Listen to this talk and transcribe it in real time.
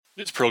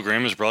This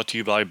program is brought to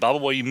you by Bible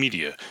Way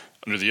Media,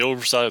 under the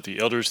oversight of the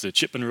elders of the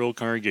Chipman Road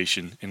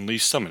Congregation in Lee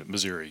Summit,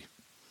 Missouri.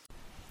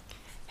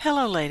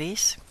 Hello,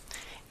 ladies.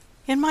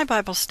 In my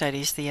Bible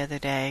studies the other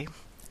day,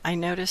 I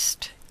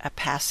noticed a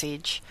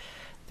passage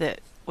that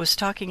was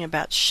talking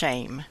about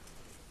shame.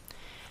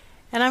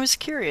 And I was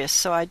curious,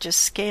 so I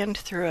just scanned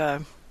through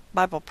a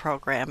Bible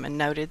program and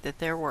noted that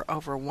there were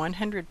over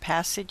 100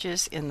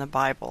 passages in the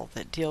Bible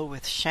that deal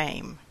with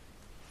shame.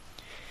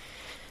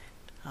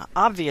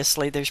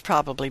 Obviously, there's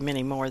probably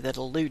many more that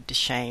allude to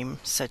shame,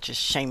 such as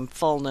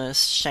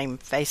shamefulness,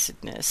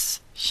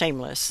 shamefacedness,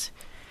 shameless.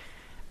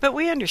 But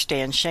we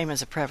understand shame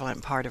is a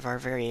prevalent part of our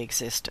very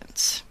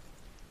existence.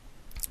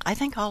 I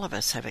think all of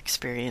us have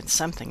experienced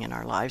something in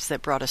our lives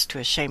that brought us to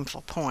a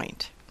shameful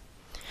point.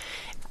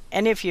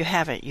 And if you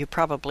haven't, you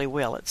probably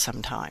will at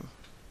some time.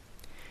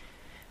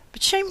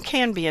 But shame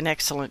can be an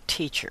excellent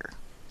teacher.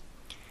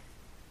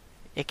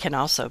 It can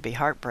also be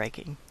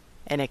heartbreaking,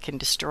 and it can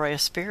destroy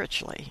us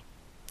spiritually.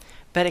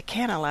 But it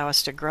can allow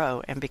us to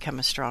grow and become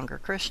a stronger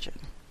Christian.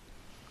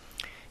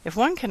 If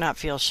one cannot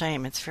feel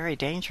shame, it's very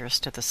dangerous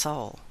to the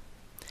soul.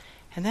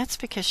 And that's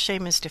because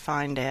shame is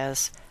defined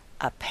as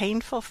a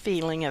painful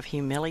feeling of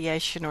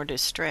humiliation or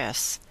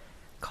distress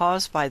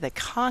caused by the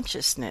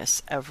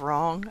consciousness of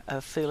wrong,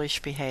 of foolish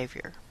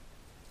behavior.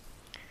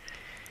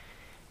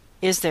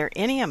 Is there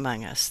any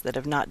among us that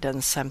have not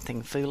done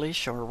something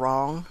foolish or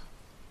wrong?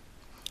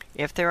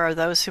 If there are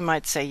those who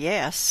might say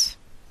yes,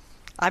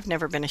 I've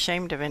never been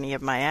ashamed of any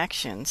of my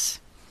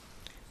actions.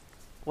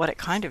 What it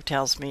kind of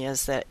tells me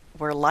is that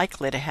we're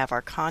likely to have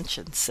our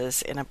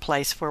consciences in a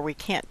place where we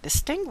can't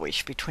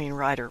distinguish between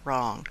right or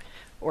wrong,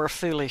 or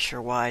foolish or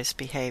wise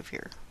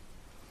behavior.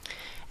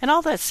 And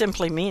all that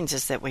simply means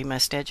is that we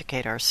must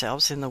educate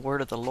ourselves in the Word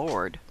of the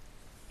Lord.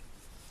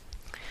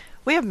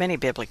 We have many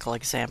biblical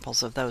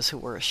examples of those who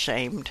were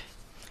ashamed,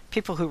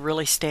 people who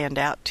really stand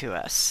out to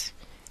us,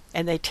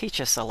 and they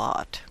teach us a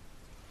lot.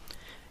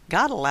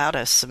 God allowed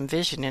us some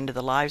vision into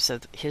the lives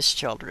of His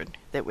children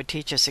that would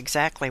teach us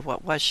exactly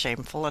what was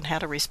shameful and how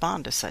to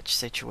respond to such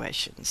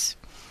situations.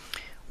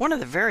 One of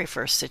the very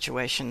first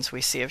situations we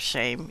see of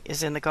shame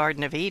is in the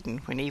Garden of Eden,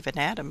 when Eve and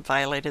Adam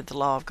violated the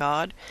law of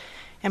God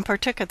and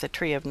partook of the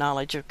tree of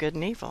knowledge of good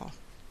and evil.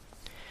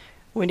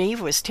 When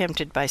Eve was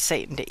tempted by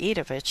Satan to eat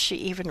of it, she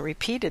even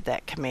repeated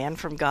that command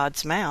from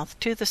God's mouth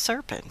to the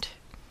serpent.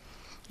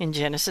 In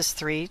Genesis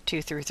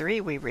 3:2-3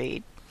 we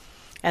read,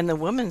 "And the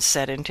woman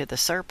said unto the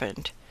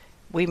serpent,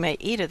 We may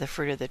eat of the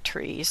fruit of the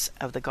trees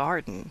of the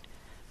garden,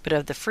 but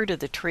of the fruit of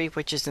the tree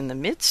which is in the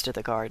midst of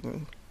the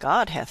garden,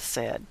 God hath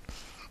said,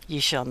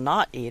 Ye shall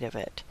not eat of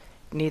it,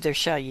 neither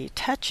shall ye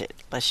touch it,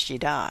 lest ye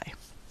die."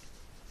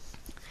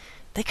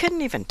 They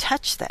couldn't even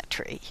touch that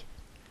tree.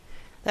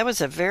 That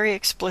was a very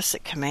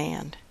explicit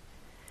command.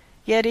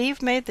 Yet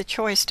Eve made the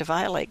choice to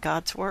violate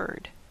God's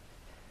word.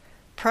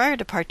 Prior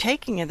to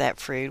partaking of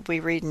that fruit, we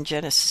read in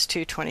Genesis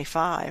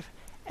 2:25,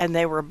 "And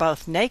they were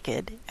both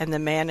naked, and the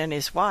man and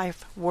his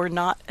wife were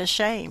not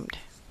ashamed."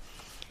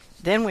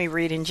 Then we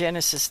read in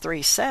Genesis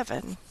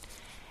 3:7,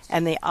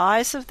 "And the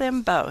eyes of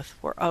them both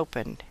were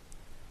opened,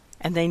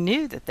 and they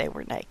knew that they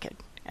were naked,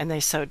 and they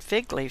sewed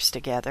fig leaves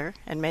together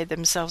and made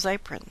themselves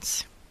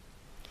aprons."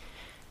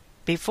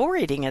 Before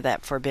eating of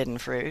that forbidden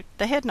fruit,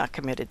 they had not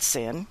committed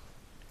sin,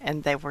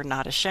 and they were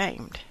not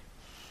ashamed.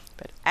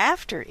 But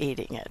after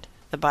eating it,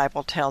 the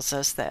Bible tells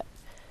us that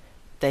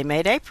they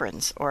made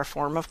aprons, or a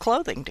form of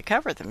clothing, to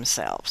cover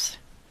themselves.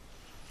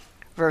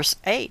 Verse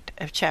 8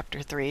 of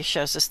chapter 3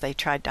 shows us they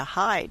tried to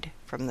hide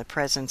from the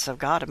presence of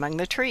God among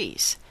the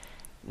trees.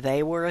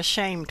 They were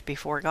ashamed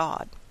before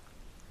God.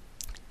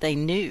 They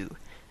knew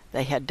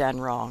they had done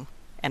wrong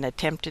and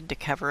attempted to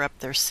cover up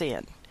their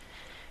sin.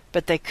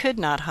 But they could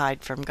not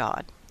hide from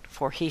God,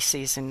 for He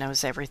sees and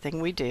knows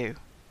everything we do,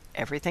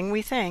 everything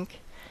we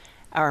think,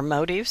 our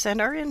motives and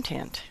our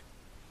intent.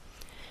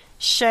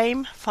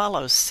 Shame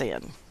follows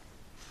sin.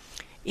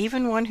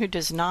 Even one who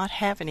does not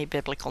have any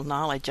biblical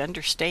knowledge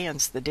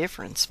understands the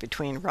difference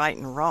between right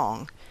and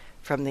wrong,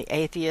 from the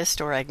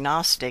atheist or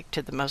agnostic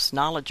to the most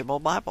knowledgeable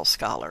Bible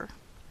scholar,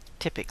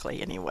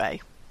 typically anyway.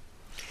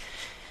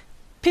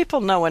 People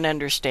know and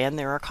understand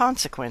there are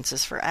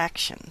consequences for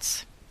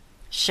actions.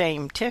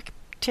 Shame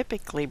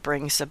typically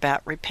brings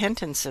about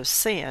repentance of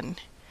sin,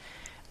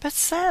 but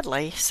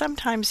sadly,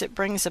 sometimes it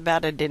brings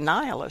about a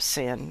denial of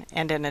sin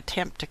and an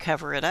attempt to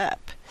cover it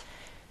up.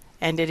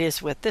 And it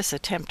is with this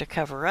attempt to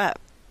cover up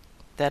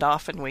that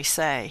often we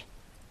say,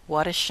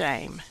 "What a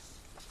shame."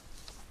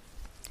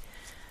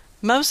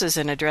 Moses,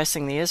 in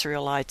addressing the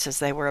Israelites as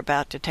they were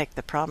about to take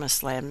the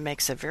promised land,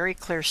 makes a very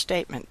clear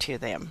statement to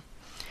them.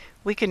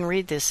 We can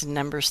read this in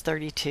Numbers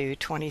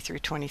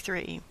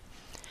 32:20-23.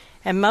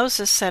 "And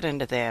Moses said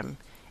unto them,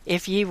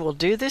 If ye will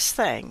do this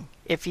thing,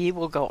 if ye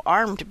will go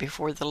armed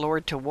before the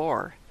Lord to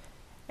war,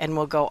 and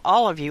will go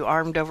all of you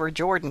armed over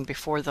Jordan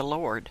before the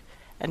Lord,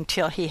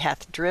 until he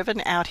hath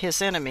driven out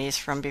his enemies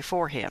from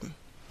before him,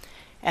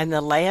 and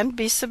the land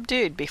be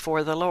subdued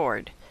before the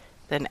Lord,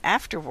 then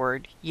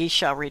afterward ye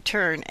shall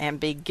return and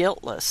be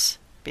guiltless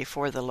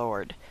before the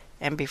Lord,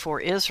 and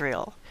before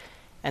Israel,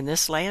 and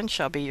this land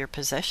shall be your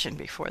possession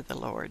before the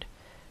Lord.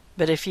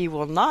 But if ye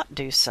will not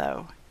do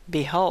so,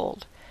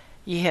 behold,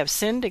 ye have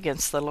sinned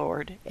against the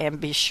Lord,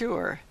 and be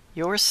sure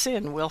your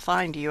sin will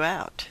find you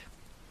out.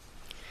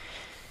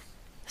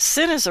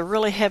 Sin is a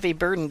really heavy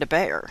burden to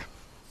bear.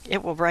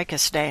 It will break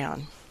us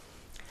down.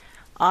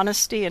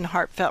 Honesty and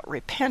heartfelt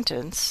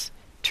repentance,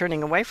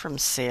 turning away from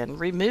sin,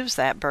 removes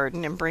that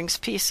burden and brings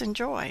peace and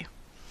joy.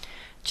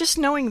 Just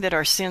knowing that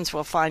our sins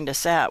will find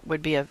us out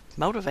would be a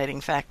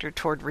motivating factor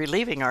toward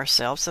relieving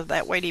ourselves of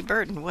that weighty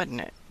burden,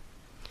 wouldn't it?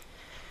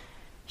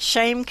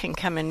 Shame can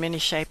come in many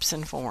shapes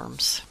and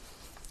forms.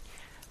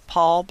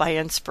 Paul, by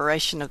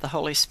inspiration of the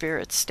Holy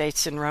Spirit,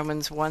 states in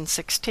Romans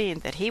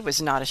 1:16 that he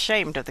was not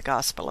ashamed of the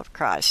gospel of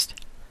Christ,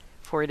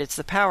 for it is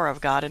the power of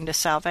God unto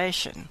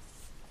salvation.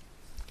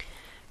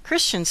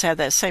 Christians have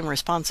that same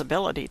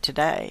responsibility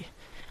today,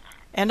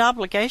 and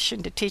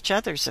obligation to teach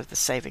others of the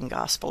saving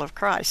gospel of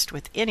Christ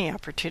with any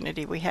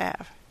opportunity we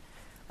have.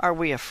 Are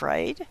we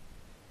afraid?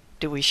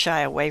 Do we shy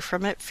away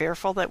from it,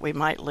 fearful that we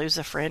might lose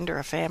a friend or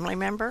a family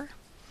member?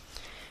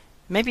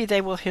 Maybe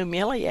they will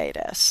humiliate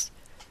us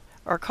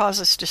or cause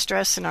us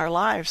distress in our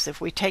lives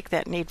if we take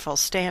that needful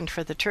stand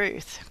for the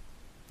truth.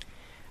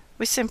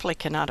 We simply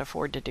cannot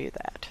afford to do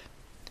that.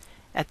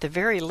 At the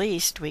very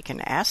least, we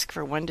can ask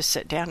for one to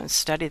sit down and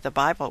study the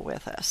Bible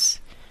with us.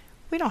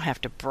 We don't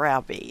have to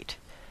browbeat,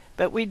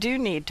 but we do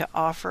need to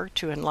offer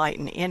to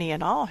enlighten any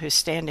and all who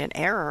stand in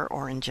error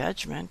or in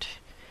judgment,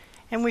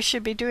 and we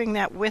should be doing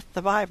that with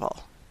the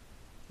Bible,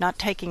 not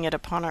taking it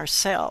upon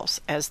ourselves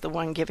as the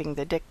one giving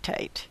the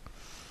dictate.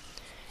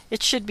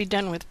 It should be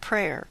done with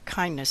prayer,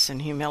 kindness,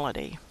 and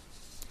humility.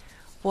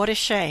 What a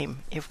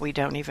shame if we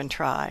don't even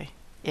try,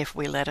 if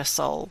we let a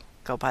soul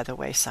go by the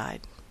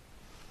wayside.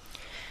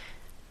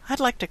 I'd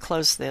like to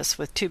close this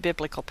with two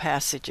biblical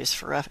passages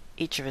for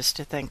each of us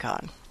to think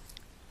on.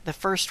 The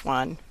first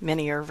one,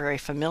 many are very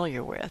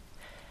familiar with.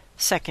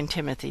 2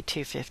 Timothy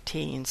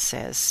 2:15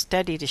 says,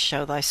 "Study to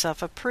show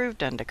thyself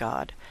approved unto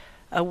God,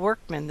 a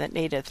workman that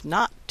needeth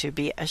not to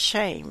be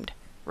ashamed,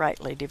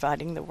 rightly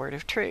dividing the word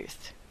of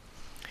truth."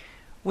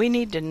 We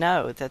need to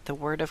know that the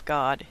word of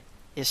God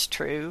is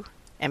true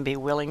and be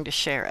willing to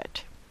share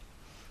it.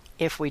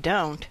 If we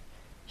don't,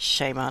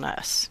 shame on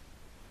us.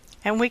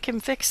 And we can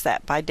fix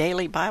that by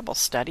daily Bible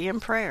study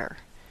and prayer.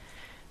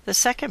 The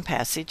second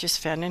passage is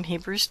found in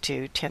Hebrews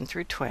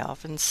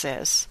 2:10-12 and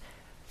says,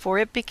 "For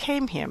it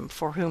became him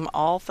for whom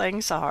all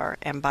things are,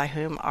 and by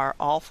whom are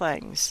all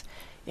things,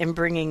 in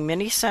bringing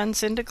many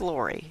sons into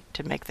glory,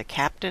 to make the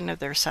captain of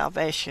their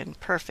salvation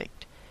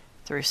perfect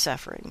through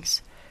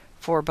sufferings.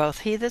 For both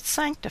he that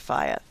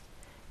sanctifieth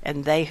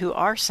and they who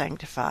are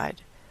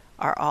sanctified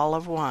are all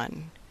of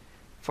one,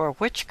 for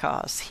which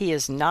cause he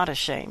is not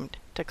ashamed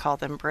to call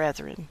them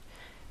brethren,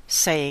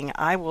 saying,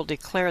 I will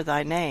declare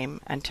thy name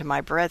unto my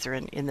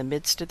brethren in the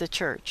midst of the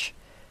church.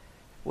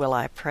 Will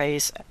I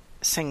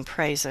sing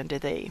praise unto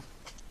thee."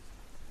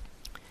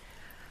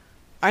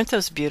 Aren't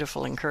those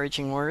beautiful,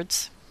 encouraging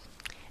words?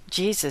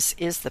 Jesus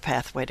is the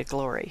pathway to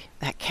glory,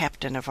 that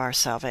captain of our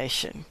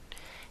salvation.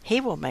 He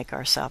will make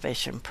our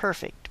salvation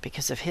perfect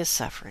because of his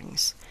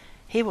sufferings.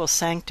 He will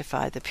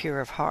sanctify the pure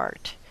of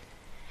heart.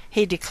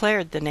 He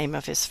declared the name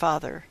of his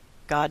Father,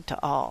 God to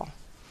all,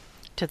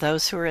 to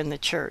those who are in the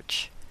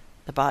church,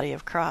 the body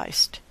of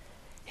Christ.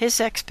 His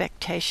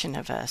expectation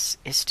of us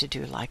is to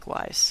do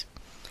likewise.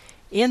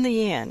 In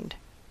the end,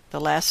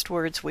 the last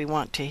words we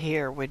want to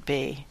hear would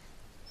be,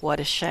 "What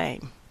a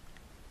shame."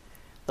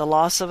 The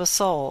loss of a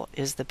soul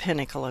is the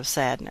pinnacle of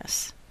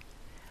sadness.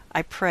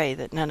 I pray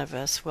that none of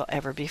us will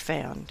ever be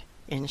found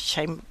in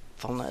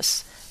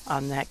shamefulness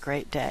on that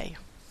great day.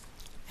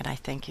 And I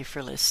thank you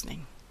for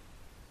listening.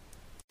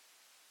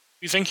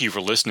 We thank you for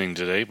listening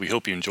today. We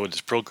hope you enjoyed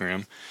this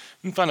program.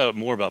 You can find out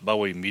more about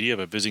Byway Media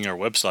by visiting our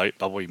website,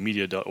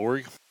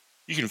 bywaymedia.org.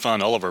 You can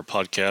find all of our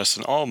podcasts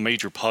on all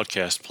major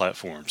podcast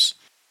platforms.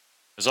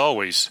 As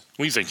always,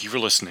 we thank you for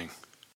listening.